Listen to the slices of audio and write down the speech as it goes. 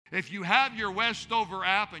If you have your Westover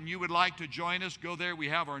app and you would like to join us, go there. We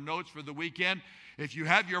have our notes for the weekend. If you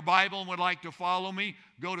have your Bible and would like to follow me,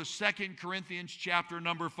 go to 2 Corinthians chapter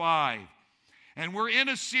number 5. And we're in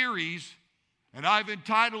a series, and I've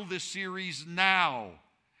entitled this series Now.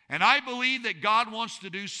 And I believe that God wants to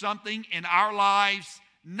do something in our lives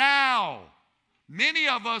now. Many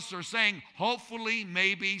of us are saying, hopefully,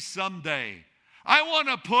 maybe, someday. I want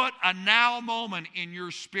to put a now moment in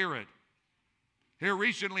your spirit. Here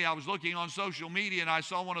recently, I was looking on social media and I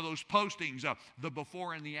saw one of those postings, the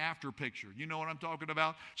before and the after picture. You know what I'm talking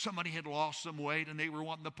about? Somebody had lost some weight and they were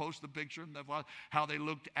wanting to post the picture and how they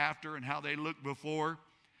looked after and how they looked before.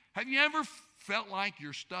 Have you ever felt like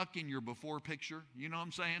you're stuck in your before picture? You know what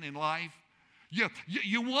I'm saying, in life?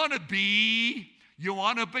 You want to be, you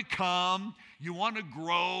want to become, you want to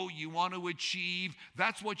grow, you want to achieve.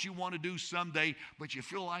 That's what you want to do someday, but you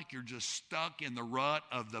feel like you're just stuck in the rut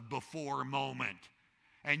of the before moment.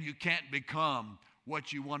 And you can't become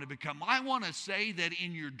what you want to become. I want to say that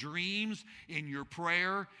in your dreams, in your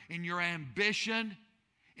prayer, in your ambition,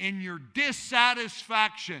 in your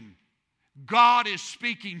dissatisfaction, God is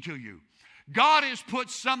speaking to you. God has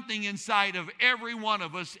put something inside of every one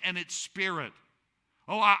of us, and it's spirit.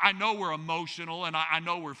 Oh, I know we're emotional, and I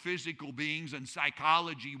know we're physical beings, and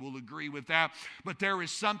psychology will agree with that. But there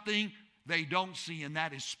is something they don't see, and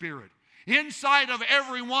that is spirit. Inside of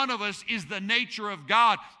every one of us is the nature of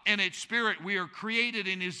God, and it's spirit. We are created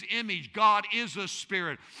in His image. God is a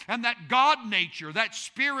spirit. And that God nature, that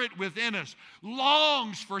spirit within us,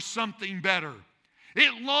 longs for something better.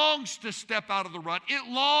 It longs to step out of the rut. It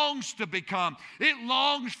longs to become. It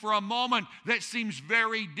longs for a moment that seems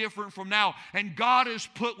very different from now. And God has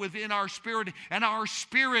put within our spirit, and our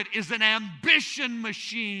spirit is an ambition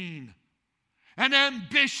machine. An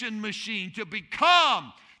ambition machine to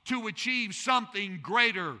become, to achieve something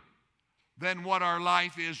greater than what our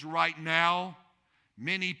life is right now.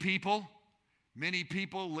 Many people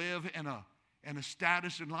live in a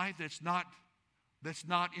status in life that's not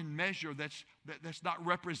in measure, that's not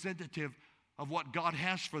representative of what God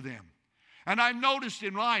has for them. And I've noticed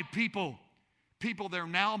in life, people, their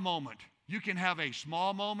now moment, you can have a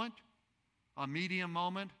small moment, a medium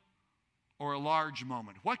moment, or a large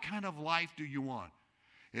moment. What kind of life do you want?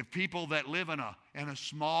 If people that live in a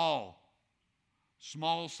small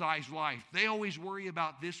size life, they always worry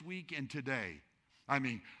about this week and today. I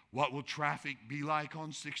mean, what will traffic be like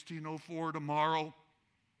on 1604 tomorrow?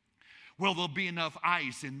 Will there be enough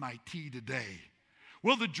ice in my tea today?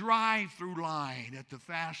 Will the drive-through line at the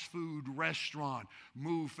fast food restaurant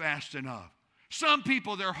move fast enough? Some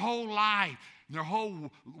people, their whole life, their whole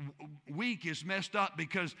week is messed up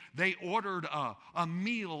because they ordered a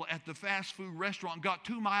meal at the fast food restaurant, got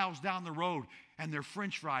 2 miles down the road, and their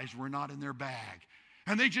French fries were not in their bag.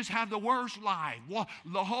 And they just have the worst life. Well,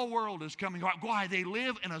 the whole world is coming. Why? They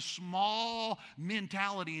live in a small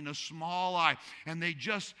mentality, in a small life. And they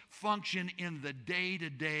just function in the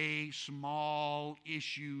day-to-day small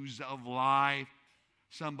issues of life.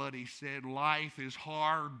 Somebody said life is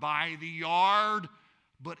hard by the yard,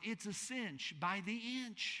 but it's a cinch by the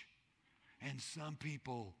inch. And some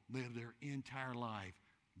people live their entire life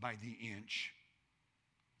by the inch.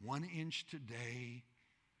 1 inch today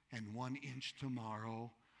and 1 inch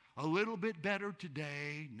tomorrow. A little bit better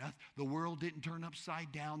today. The world didn't turn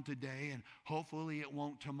upside down today, and hopefully it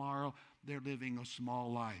won't tomorrow. They're living a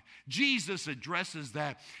small life. Jesus addresses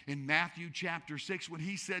that in Matthew chapter 6 when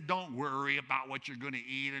He said, don't worry about what you're going to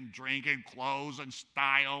eat and drink and clothes and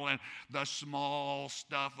style and the small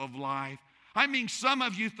stuff of life. I mean, some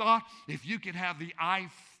of you thought if you could have the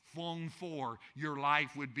iPhone 4, your life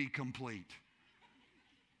would be complete.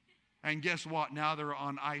 And guess what? Now they're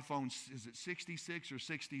on iPhone, is it 66 or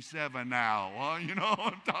 67 now? Well, you know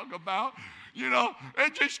what I'm talking about? You know,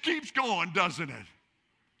 it just keeps going, doesn't it?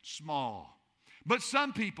 Small. But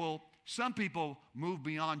some people move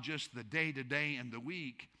beyond just the day-to-day and the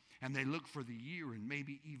week, and they look for the year and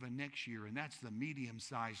maybe even next year, and that's the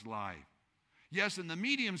medium-sized life. Yes, in the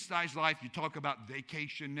medium-sized life, you talk about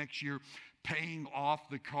vacation next year, paying off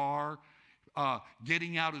the car,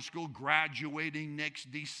 getting out of school, graduating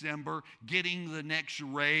next December, getting the next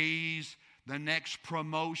raise, the next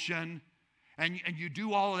promotion, and you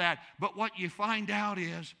do all of that. But what you find out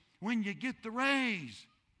is when you get the raise,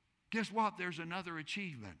 guess what? There's another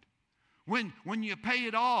achievement. When you pay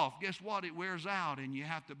it off, guess what? It wears out and you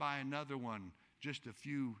have to buy another one just a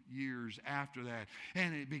few years after that.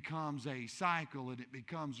 And it becomes a cycle and it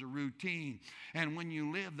becomes a routine. And when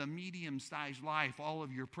you live the medium-sized life, all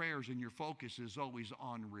of your prayers and your focus is always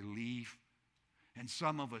on relief. And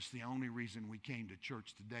some of us, the only reason we came to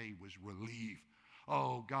church today was relief.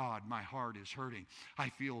 Oh God, my heart is hurting. I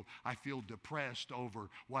feel depressed over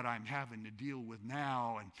what I'm having to deal with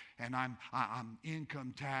now, and I'm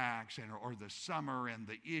income tax or the summer and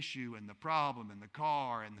the issue and the problem and the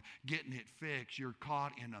car and getting it fixed. You're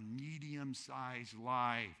caught in a medium-sized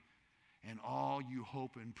life, and all you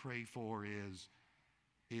hope and pray for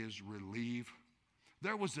is relief.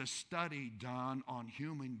 There was a study done on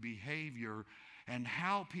human behavior and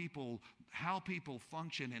how people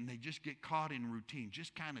function, and they just get caught in routine,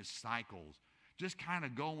 just kind of cycles, just kind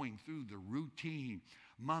of going through the routine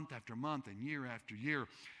month after month and year after year.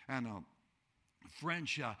 And a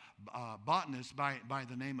French botanist by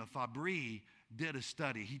the name of Fabry did a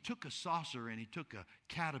study. He took a saucer and he took a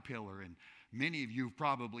caterpillar, and many of you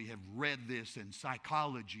probably have read this in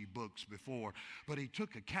psychology books before, but he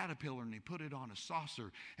took a caterpillar and he put it on a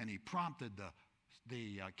saucer, and he prompted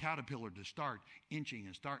the caterpillar to start inching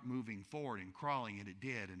and start moving forward and crawling, and it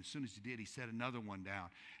did. And as soon as he did, he set another one down,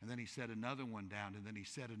 and then he set another one down, and then he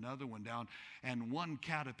set another one down, and one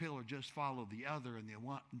caterpillar just followed the other, and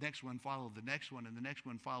the next one followed the next one, and the next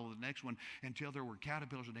one followed the next one, until there were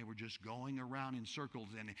caterpillars, and they were just going around in circles.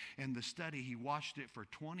 And in the study, he watched it for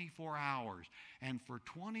 24 hours, and for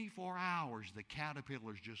 24 hours, the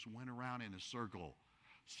caterpillars just went around in a circle.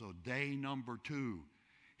 So day number 2,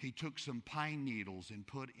 he took some pine needles and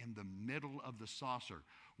put in the middle of the saucer,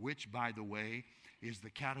 which, by the way, is the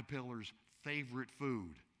caterpillar's favorite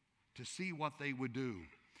food, to see what they would do.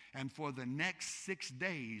 And for the next 6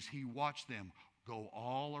 days, he watched them go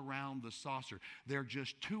all around the saucer. They're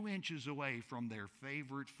just 2 inches away from their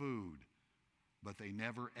favorite food, but they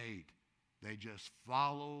never ate. They just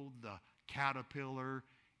followed the caterpillar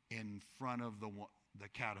in front of the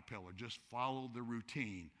caterpillar, just followed the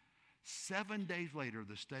routine. 7 days later,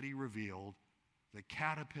 the study revealed the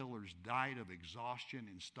caterpillars died of exhaustion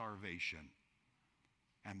and starvation,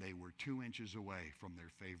 and they were 2 inches away from their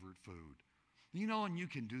favorite food. You know, and you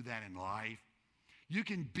can do that in life. You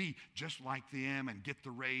can be just like them and get the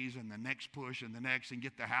raise and the next push and the next, and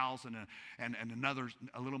get the house and another,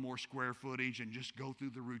 a little more square footage, and just go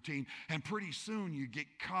through the routine. And pretty soon you get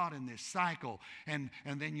caught in this cycle, and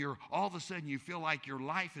then you're all of a sudden you feel like your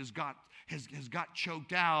life has got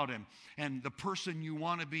choked out, and the person you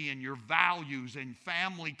want to be and your values and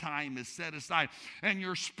family time is set aside, and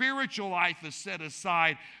your spiritual life is set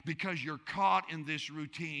aside because you're caught in this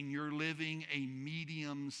routine. You're living a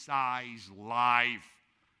medium-sized life.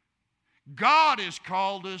 God has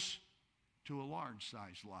called us to a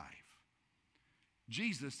large-sized life.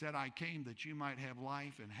 Jesus said, I came that you might have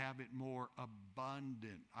life and have it more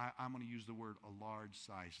abundant. I'm going to use the word a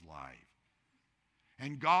large-sized life.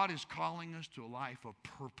 And God is calling us to a life of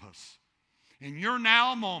purpose. In your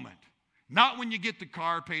now moment, not when you get the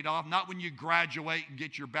car paid off, not when you graduate and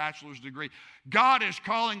get your bachelor's degree. God is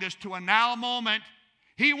calling us to a now moment.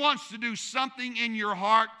 He wants to do something in your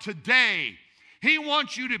heart today. He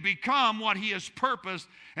wants you to become what He has purposed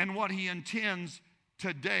and what He intends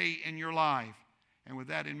today in your life. And with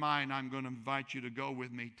that in mind, I'm going to invite you to go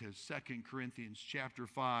with me to 2 Corinthians chapter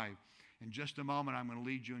 5. In just a moment, I'm going to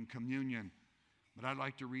lead you in communion. But I'd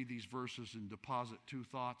like to read these verses and deposit 2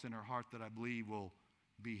 thoughts in our heart that I believe will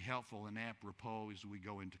be helpful and apropos as we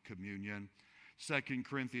go into communion. 2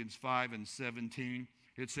 Corinthians 5:17.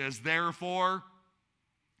 It says, therefore,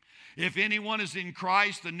 if anyone is in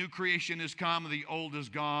Christ, the new creation has come, the old is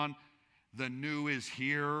gone, the new is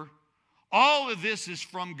here. All of this is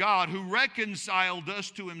from God, who reconciled us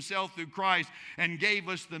to Himself through Christ and gave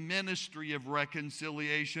us the ministry of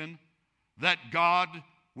reconciliation, that God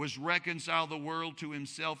was reconciled the world to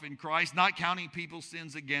Himself in Christ, not counting people's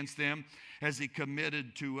sins against them, as He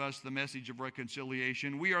committed to us the message of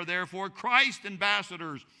reconciliation. We are therefore Christ's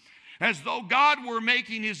ambassadors, as though God were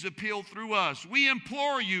making His appeal through us. We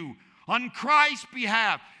implore you, on Christ's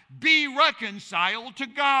behalf, be reconciled to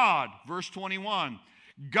God. Verse 21,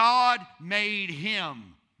 God made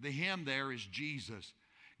Him. The Him there is Jesus.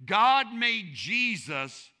 God made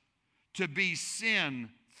Jesus to be sin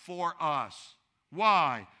for us.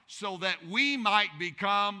 Why? So that we might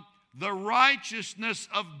become the righteousness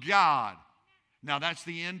of God. Now that's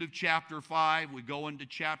the end of chapter 5. We go into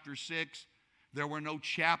chapter 6. There were no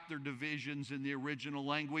chapter divisions in the original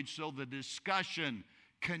language, so the discussion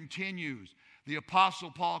continues. The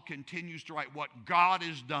Apostle Paul continues to write what God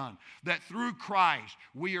has done, that through Christ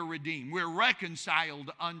we are redeemed. We're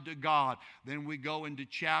reconciled unto God. Then we go into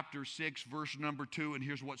chapter 6, verse number 2, and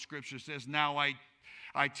here's what Scripture says. Now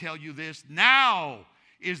I tell you this, now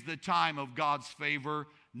is the time of God's favor.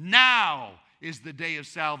 Now is the day of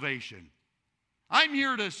salvation. I'm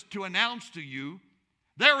here to announce to you,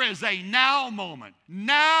 there is a now moment.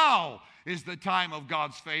 Now is the time of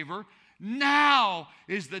God's favor. Now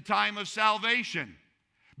is the time of salvation.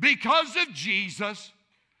 Because of Jesus,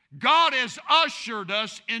 God has ushered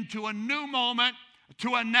us into a new moment,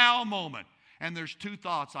 to a now moment. And there's two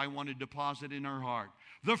thoughts I want to deposit in our heart.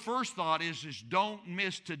 The first thought is don't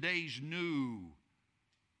miss today's new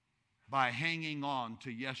by hanging on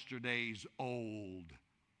to yesterday's old.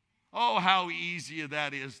 Oh, how easy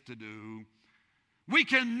that is to do. We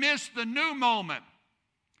can miss the new moment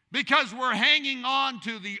because we're hanging on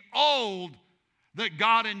to the old that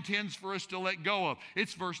God intends for us to let go of.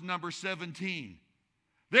 It's verse number 17.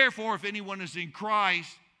 Therefore, if anyone is in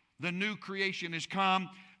Christ, the new creation has come.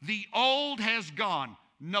 The old has gone.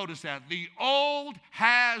 Notice that. The old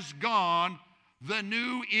has gone. The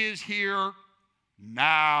new is here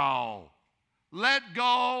now. Let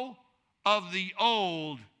go of the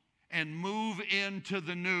old and move into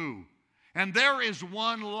the new. And there is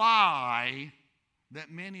one lie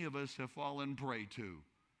that many of us have fallen prey to.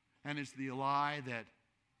 And it's the lie that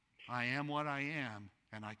I am what I am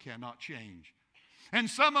and I cannot change. And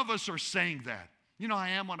some of us are saying that. You know, I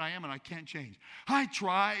am what I am and I can't change. I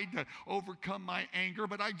tried to overcome my anger,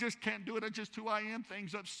 but I just can't do it. It's just who I am.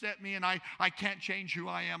 Things upset me and I can't change who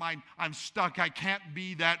I am. I'm stuck. I can't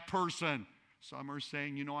be that person. Some are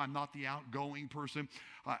saying, you know, I'm not the outgoing person.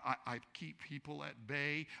 I keep people at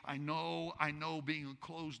bay. I know being a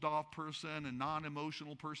closed off person, a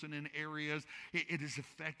non-emotional person in areas, it has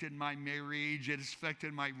affected my marriage. It has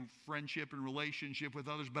affected my friendship and relationship with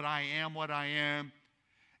others, but I am what I am.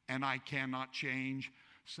 And I cannot change.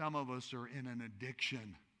 Some of us are in an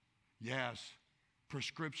addiction. Yes,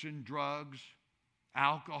 prescription drugs,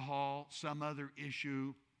 alcohol, some other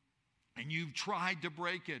issue, and you've tried to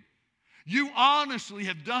break it. You honestly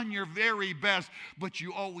have done your very best, but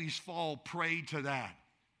you always fall prey to that.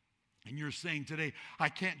 And you're saying today, I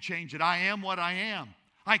can't change it. I am what I am.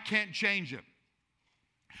 I can't change it.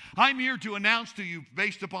 I'm here to announce to you,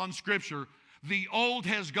 based upon Scripture, the old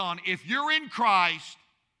has gone. If you're in Christ,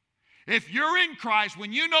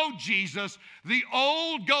 when you know Jesus, the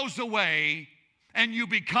old goes away and you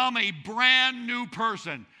become a brand new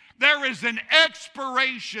person. There is an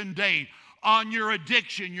expiration date on your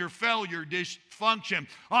addiction, your failure, dysfunction,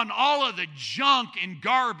 on all of the junk and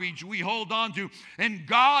garbage we hold on to. And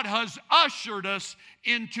God has ushered us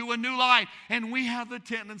into a new life. And we have the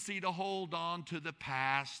tendency to hold on to the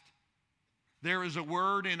past. There is a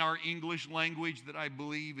word in our English language that I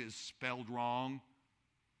believe is spelled wrong.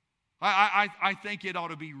 I think it ought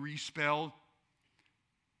to be respelled.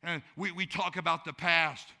 We talk about the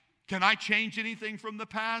past. Can I change anything from the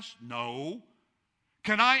past? No.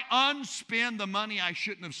 Can I unspend the money I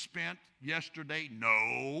shouldn't have spent yesterday?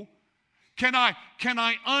 No. Can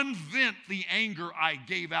I unvent the anger I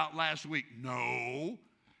gave out last week? No.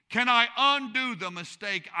 Can I undo the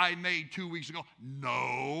mistake I made 2 weeks ago?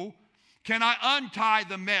 No. Can I untie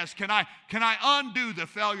the mess? Can I undo the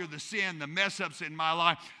failure, the sin, the mess-ups in my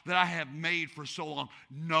life that I have made for so long?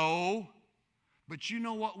 No. But you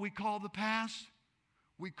know what we call the past?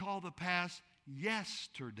 We call the past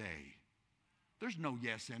yesterday. There's no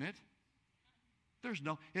yes in it.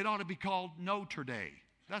 It ought to be called no today.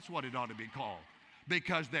 That's what it ought to be called.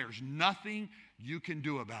 Because there's nothing you can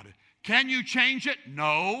do about it. Can you change it?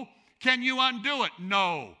 No. Can you undo it?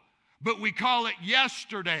 No. But we call it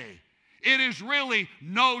yesterday. It is really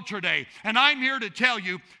no today. And I'm here to tell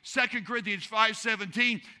you, 2 Corinthians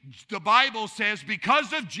 5:17, the Bible says,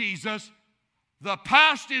 because of Jesus, the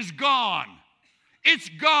past is gone. It's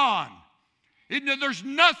gone. There's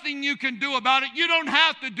nothing you can do about it. You don't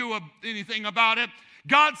have to do anything about it.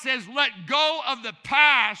 God says, let go of the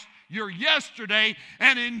past, your yesterday,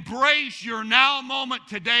 and embrace your now moment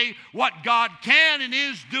today, what God can and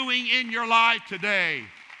is doing in your life today.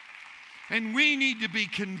 And we need to be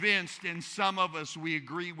convinced, and some of us, we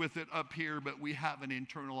agree with it up here, but we haven't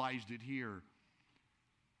internalized it here,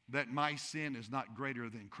 that my sin is not greater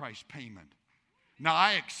than Christ's payment. Now,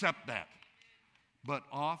 I accept that. But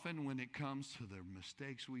often when it comes to the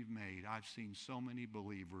mistakes we've made, I've seen so many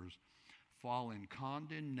believers fall in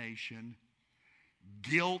condemnation,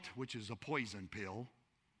 guilt, which is a poison pill,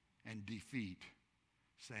 and defeat,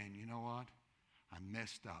 saying, you know what? I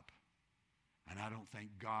messed up. And I don't think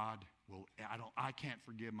God will, I can't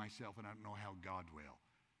forgive myself, and I don't know how God will.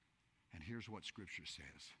 And here's what Scripture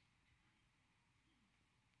says.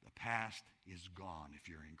 The past is gone if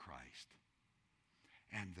you're in Christ.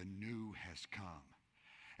 And the new has come.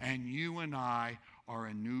 And you and I are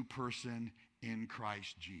a new person in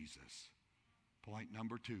Christ Jesus. Point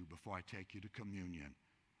number 2, before I take you to communion.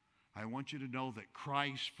 I want you to know that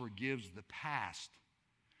Christ forgives the past.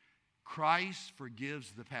 Christ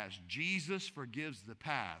forgives the past. Jesus forgives the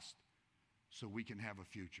past, so we can have a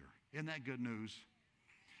future. Isn't that good news?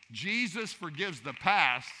 Jesus forgives the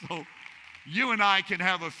past so you and I can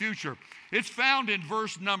have a future. It's found in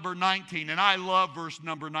verse number 19, and I love verse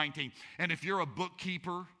number 19. And if you're a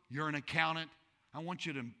bookkeeper, you're an accountant, I want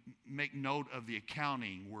you to make note of the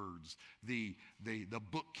accounting words, the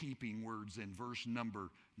bookkeeping words in verse number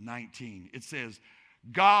 19. It says,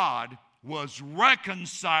 God was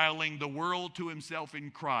reconciling the world to himself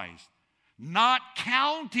in Christ, not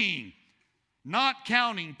counting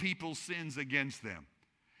people's sins against them.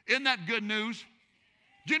 Isn't that good news?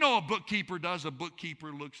 Do you know what a bookkeeper does? A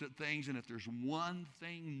bookkeeper looks at things, and if there's one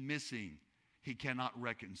thing missing, he cannot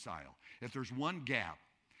reconcile. If there's one gap,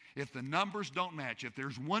 if the numbers don't match, if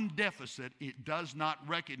there's one deficit, it does not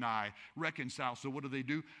reconcile. So what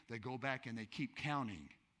do? They go back and they keep counting.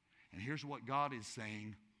 And here's what God is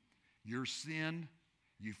saying. Your sin,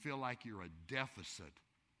 you feel like you're a deficit.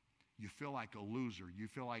 You feel like a loser. You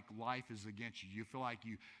feel like life is against you. You feel like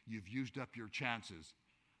you've used up your chances.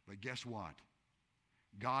 But guess what?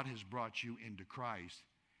 God has brought you into Christ,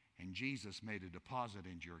 and Jesus made a deposit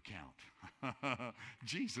into your account.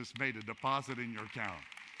 Jesus made a deposit in your account.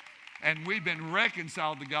 And we've been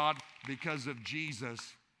reconciled to God because of Jesus,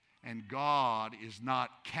 and God is not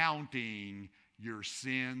counting your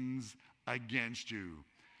sins against you.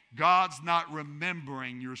 God's not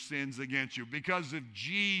remembering your sins against you. Because of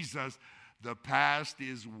Jesus, the past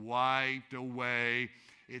is wiped away.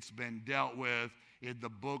 It's been dealt with. The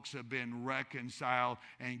books have been reconciled,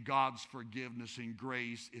 and God's forgiveness and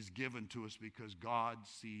grace is given to us because God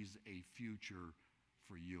sees a future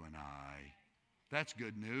for you and I. That's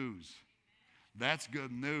good news. That's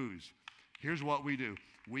good news. Here's what we do.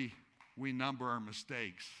 We number our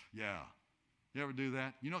mistakes. Yeah. You ever do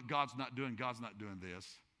that? You know what God's not doing? God's not doing this.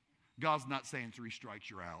 God's not saying 3 strikes,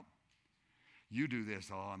 you're out. You do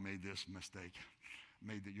this. Oh, I made this mistake.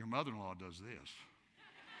 Your mother-in-law does this.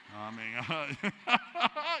 I mean,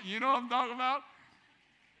 you know what I'm talking about?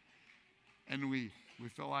 And we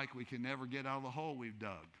feel like we can never get out of the hole we've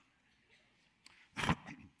dug.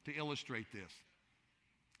 To illustrate this,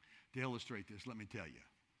 let me tell you.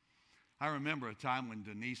 I remember a time when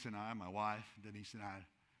Denise and I, my wife,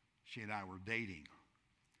 she and I were dating.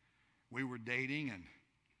 We were dating, and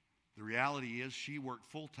the reality is she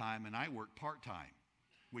worked full-time and I worked part-time,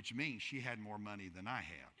 which means she had more money than I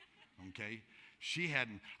had, okay?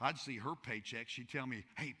 I'd see her paycheck. She'd tell me,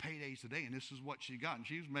 hey, payday's today, and this is what she got. And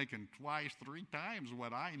she was making 2, 3 times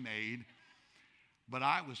what I made, but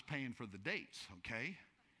I was paying for the dates, okay?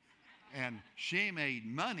 And she made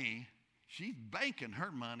money. She's banking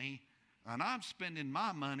her money, and I'm spending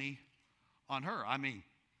my money on her. I mean,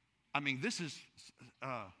 this is,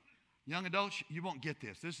 young adults, you won't get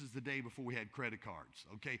this. This is the day before we had credit cards,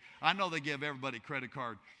 okay? I know they give everybody a credit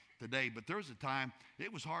card today, but there was a time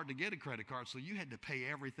it was hard to get a credit card, so you had to pay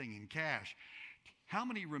everything in cash. How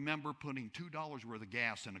many remember putting $2 worth of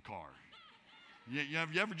gas in a car?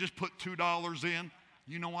 Have you ever just put $2 in?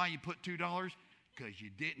 You know why you put $2? Because you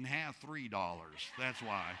didn't have $3. That's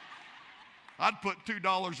why. I'd put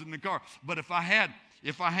 $2 in the car. But if I had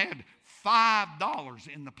 $5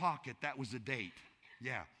 in the pocket, that was a date.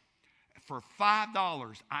 Yeah. For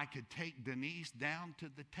 $5, I could take Denise down to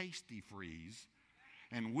the Tasty Freeze,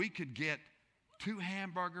 and we could get 2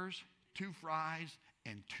 hamburgers, 2 fries,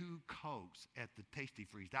 and 2 Cokes at the Tasty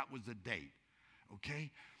Freeze. That was a date,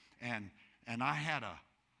 okay? And I had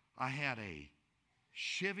a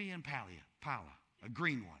Chevy Impala, a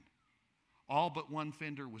green one. All but one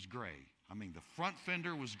fender was gray. I mean, the front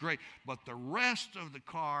fender was gray, but the rest of the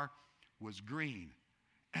car was green.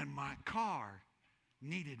 And my car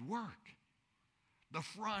needed work. The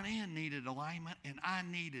front end needed alignment, and I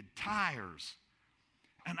needed tires.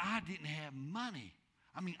 And I didn't have money.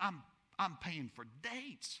 I mean, I'm paying for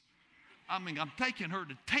dates. I mean, I'm taking her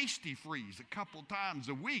to Tasty Freeze a couple times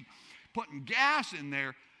a week, putting gas in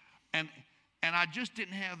there, and I just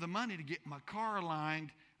didn't have the money to get my car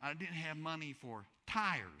aligned. I didn't have money for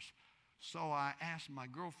tires. So I asked my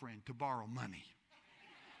girlfriend to borrow money.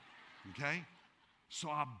 Okay? So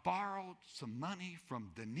I borrowed some money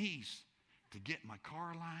from Denise to get my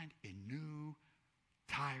car aligned and new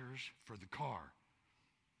tires for the car.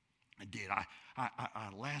 I did.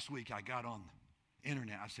 Last week I got on the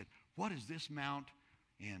internet. I said, what does this amount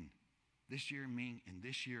in this year mean in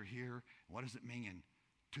this year here? What does it mean in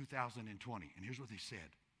 2020? And here's what they said.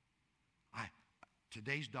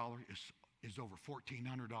 Today's dollar is over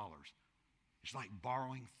 $1,400. It's like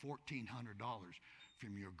borrowing $1,400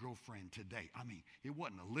 from your girlfriend today. I mean, it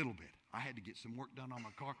wasn't a little bit. I had to get some work done on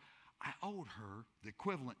my car. I owed her the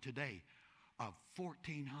equivalent today of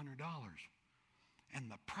 $1,400. And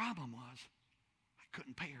the problem was I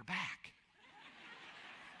couldn't pay her back.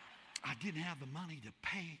 I didn't have the money to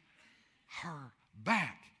pay her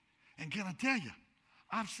back. And can I tell you,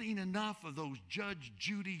 I've seen enough of those Judge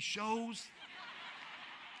Judy shows.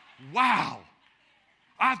 Wow.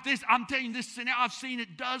 I'm telling you this scenario, I've seen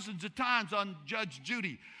it dozens of times on Judge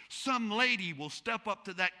Judy. Some lady will step up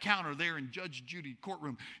to that counter there in Judge Judy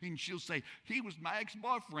courtroom, and she'll say, he was my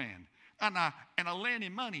ex-boyfriend, and I lent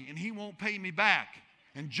him money, and he won't pay me back.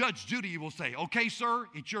 And Judge Judy will say, okay, sir,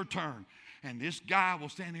 it's your turn. And this guy will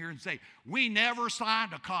stand here and say, we never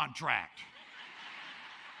signed a contract.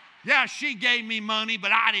 Yeah, she gave me money,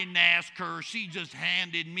 but I didn't ask her. She just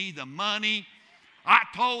handed me the money. I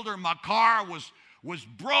told her my car was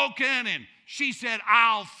broken, and she said,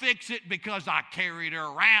 I'll fix it because I carried her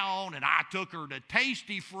around, and I took her to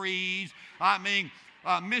Tasty Freeze.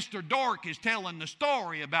 Mr. Dork is telling the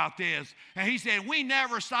story about this. And he said, we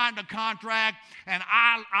never signed a contract, and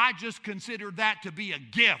I just considered that to be a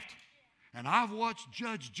gift. And I've watched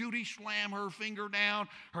Judge Judy slam her finger down,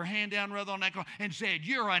 her hand down rather on that car, and said,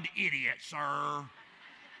 you're an idiot, sir.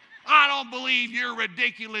 I don't believe your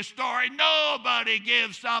ridiculous story. Nobody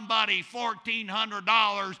gives somebody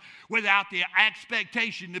 $1,400 without the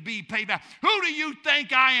expectation to be paid back. Who do you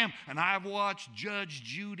think I am? And I've watched Judge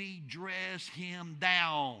Judy dress him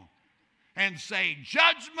down and say,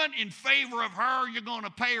 judgment in favor of her, you're going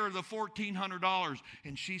to pay her the $1,400.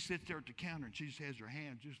 And she sits there at the counter and she just has her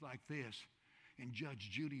hand just like this. And Judge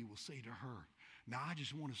Judy will say to her, now I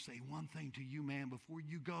just want to say one thing to you, man, before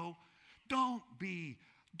you go. Don't be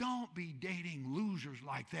dating losers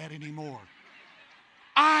like that anymore.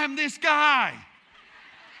 I'm this guy.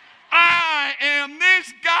 I am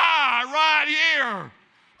this guy right here.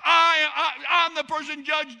 I'm the person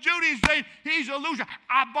Judge Judy saying he's a loser.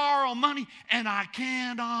 I borrow money and I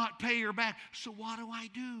cannot pay her back. So what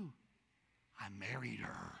do? I married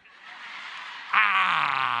her.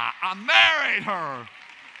 I married her.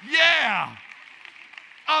 Yeah,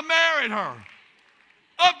 I married her.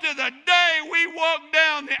 Up to the day we walked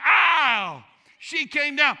down the aisle, she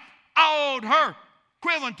came down. I owed her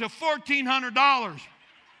equivalent to $1,400.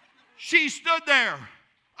 She stood there.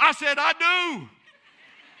 I said, I do.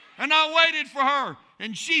 And I waited for her.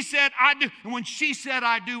 And she said, I do. And when she said,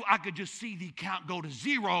 I do, I could just see the account go to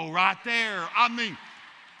zero right there.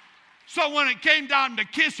 So when it came down to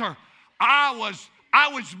kiss her, I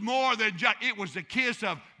was more than just, it was a kiss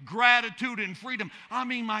of gratitude and freedom.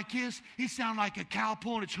 My kiss, it sounded like a cow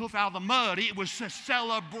pulling its hoof out of the mud. It was a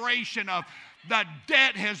celebration of the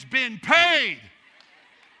debt has been paid.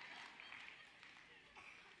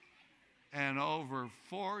 And over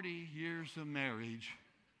 40 years of marriage,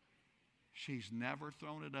 she's never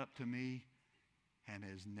thrown it up to me and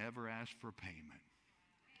has never asked for payment.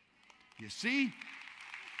 You see?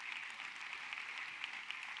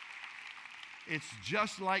 It's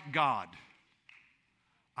just like God.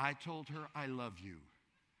 I told her, I love you.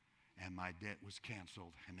 And my debt was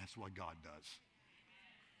canceled. And that's what God does.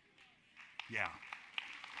 Yeah.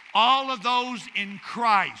 All of those in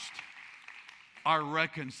Christ are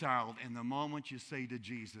reconciled. And the moment you say to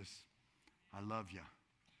Jesus, I love you.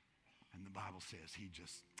 And the Bible says he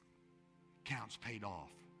just counts paid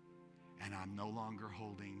off. And I'm no longer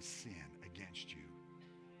holding sin against you.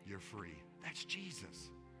 You're free. That's Jesus.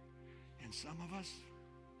 And some of us,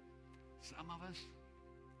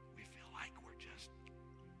 we feel like we're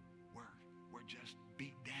just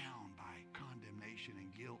beat down by condemnation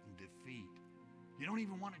and guilt and defeat. You don't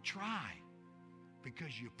even want to try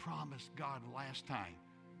because you promised God last time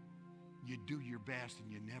you'd do your best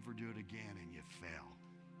and you never do it again and you fell.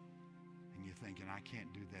 And you're thinking, I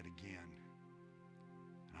can't do that again.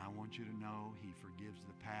 And I want you to know he forgives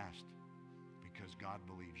the past because God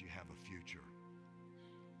believes you have a future.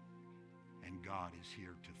 And God is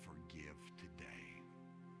here to forgive today.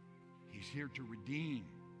 He's here to redeem,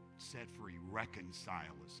 set free,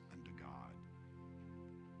 reconcile us unto God.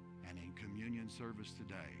 And in communion service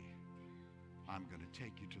today, I'm going to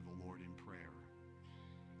take you to the Lord in prayer.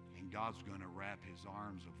 And God's going to wrap his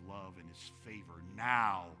arms of love in his favor.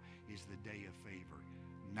 Now is the day of favor.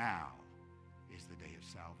 Now is the day of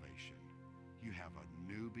salvation. You have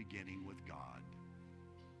a new beginning with God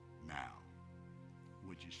now.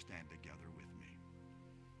 Would you stand together with me?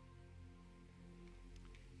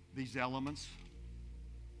 These elements,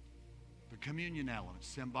 the communion elements,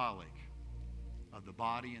 symbolic of the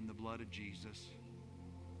body and the blood of Jesus,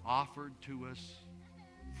 offered to us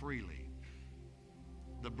freely.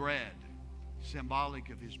 The bread, symbolic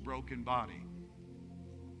of his broken body.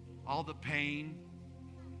 All the pain,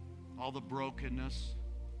 all the brokenness,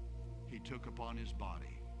 he took upon his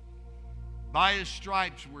body. By his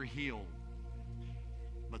stripes we're healed.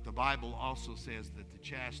 But the Bible also says that the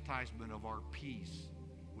chastisement of our peace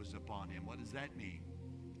was upon him. What does that mean?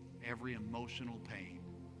 Every emotional pain.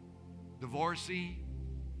 Divorcee,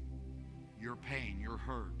 your pain, your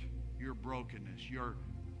hurt, your brokenness, your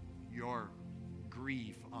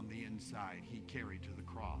grief on the inside, he carried to the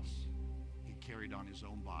cross. He carried on his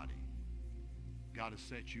own body. God has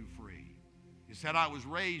set you free. You said, I was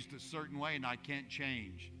raised a certain way and I can't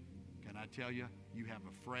change. Can I tell you, you have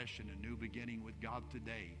a fresh and a new beginning with God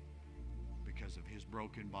today because of his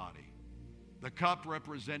broken body. The cup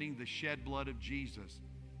representing the shed blood of Jesus,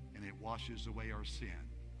 and it washes away our sin.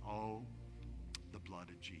 Oh, the blood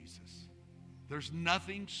of Jesus. There's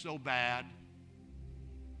nothing so bad,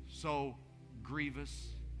 so grievous,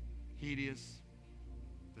 hideous,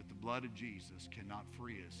 that the blood of Jesus cannot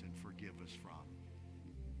free us and forgive us from.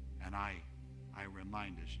 And I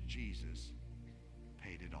remind us, Jesus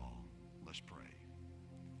paid it all. Let's pray.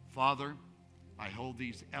 Father, I hold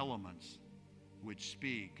these elements which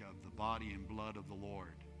speak of the body and blood of the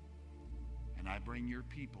Lord, and I bring your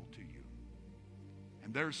people to you.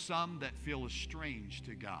 And there's some that feel estranged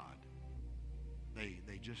to God.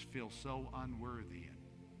 They just feel so unworthy, and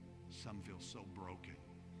some feel so broken.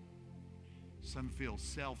 Some feel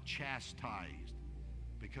self-chastised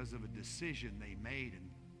because of a decision they made and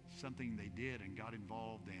something they did and got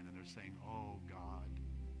involved in, and they're saying, oh God,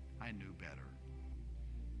 I knew better.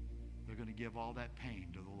 They're going to give all that pain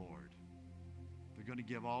to the Lord. They're going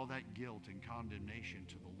to give all that guilt and condemnation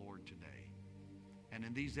to the Lord today. And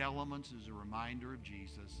in these elements, as a reminder of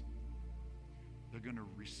Jesus, they're going to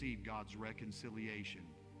receive God's reconciliation.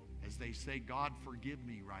 As they say, God, forgive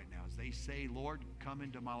me right now. As they say, Lord, come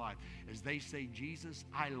into my life. As they say, Jesus,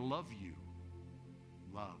 I love you.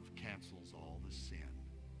 Love cancels all the sin.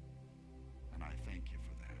 And I thank you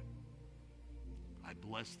for that. I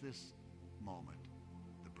bless this moment,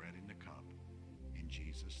 the bread and the cup, in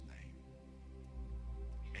Jesus' name.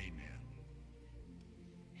 Amen.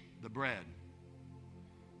 The bread,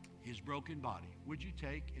 his broken body, would you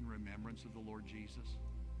take in remembrance of the Lord Jesus?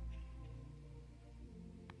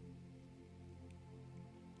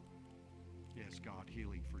 Yes, God,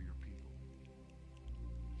 healing for your people.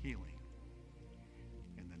 Healing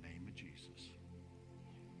in the name of Jesus.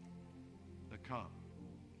 The cup,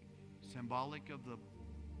 symbolic of the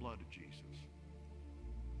blood of Jesus.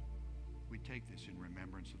 We take this in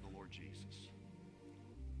remembrance of the Lord Jesus.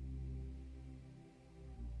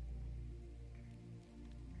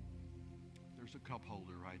 There's a cup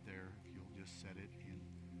holder right there, if you'll just set it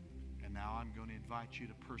in. And now I'm going to invite you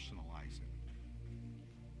to personalize it.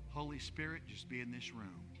 Holy Spirit, just be in this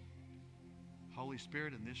room. Holy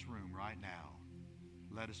Spirit, in this room right now,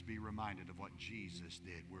 let us be reminded of what Jesus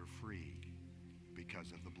did. We're free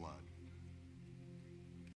because of the blood.